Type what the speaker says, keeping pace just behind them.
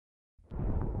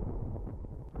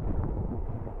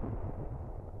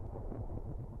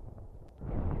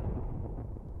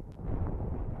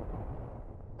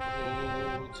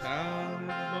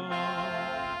Tannenbaum,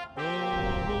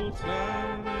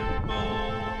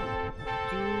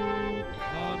 du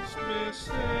kannst mir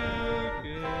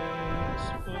säges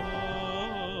fallen.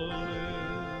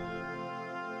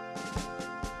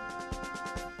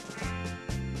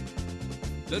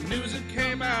 The news that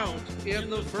came out in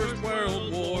the First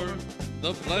World War,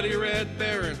 the bloody Red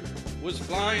Baron was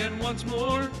flying once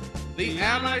more. The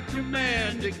Allied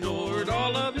command ignored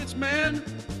all of its men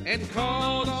and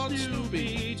called on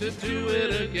Snoopy to do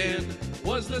it again.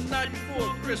 Was the night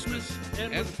before Christmas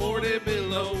and 40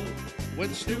 below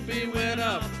when Snoopy went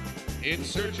up in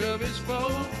search of his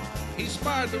foe. He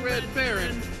spied the Red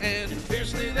Baron and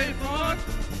fiercely they fought.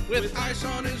 With ice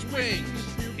on his wings,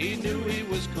 he knew he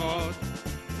was caught.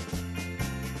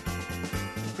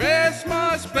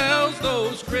 Christmas bells,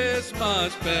 those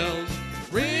Christmas bells,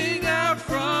 ring out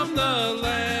from the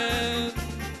land,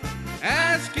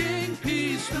 asking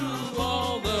peace to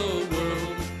all the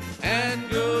world and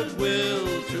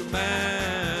goodwill to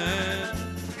man.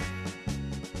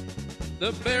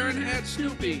 The Baron had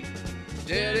Snoopy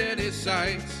dead in his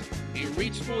sights. He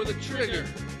reached for the trigger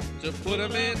to put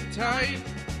him in tight.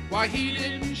 Why he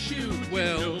didn't shoot,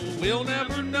 well, we'll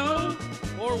never know.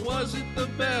 Or was it the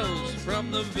bells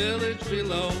from the village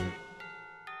below?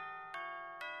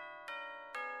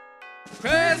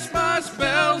 Christmas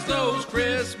bells, those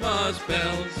Christmas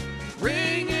bells,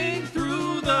 ringing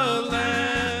through the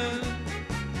land,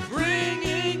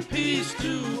 bringing peace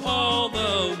to all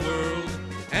the world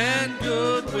and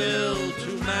goodwill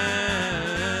to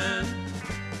man.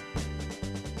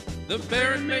 The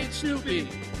Baron made Snoopy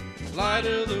fly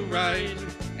to the right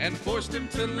and forced him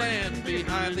to land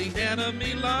behind the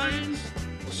enemy lines.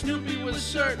 Snoopy was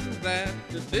certain that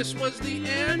this was the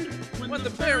end when the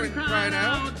Baron cried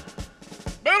out,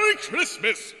 "Merry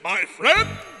Christmas, my friend!"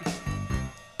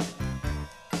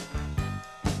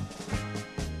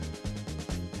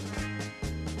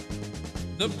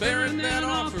 The Baron then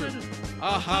offered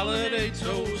a holiday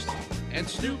toast, and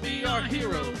Snoopy, our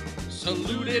hero,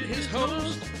 saluted his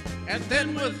host. And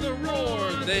then with a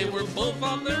roar, they were both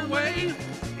on their way,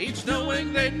 each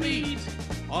knowing they'd meet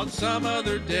on some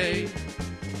other day.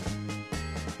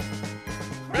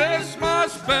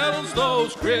 Christmas bells,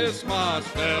 those Christmas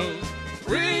bells,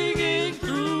 ringing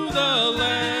through the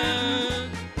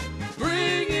land,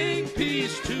 bringing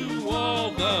peace to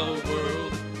all the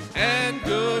world and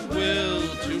goodwill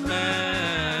to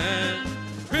man.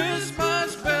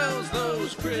 Christmas bells,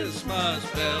 those Christmas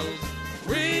bells,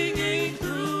 ringing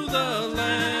through the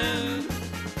land,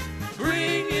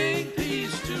 bringing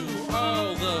peace to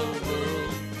all the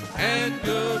world and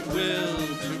goodwill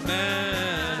to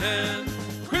man.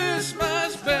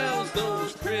 Christmas bells,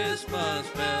 those Christmas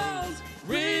bells,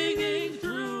 ringing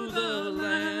through the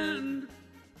land,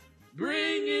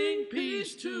 bringing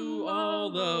peace to all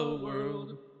the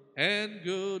world and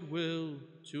goodwill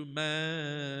to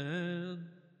man.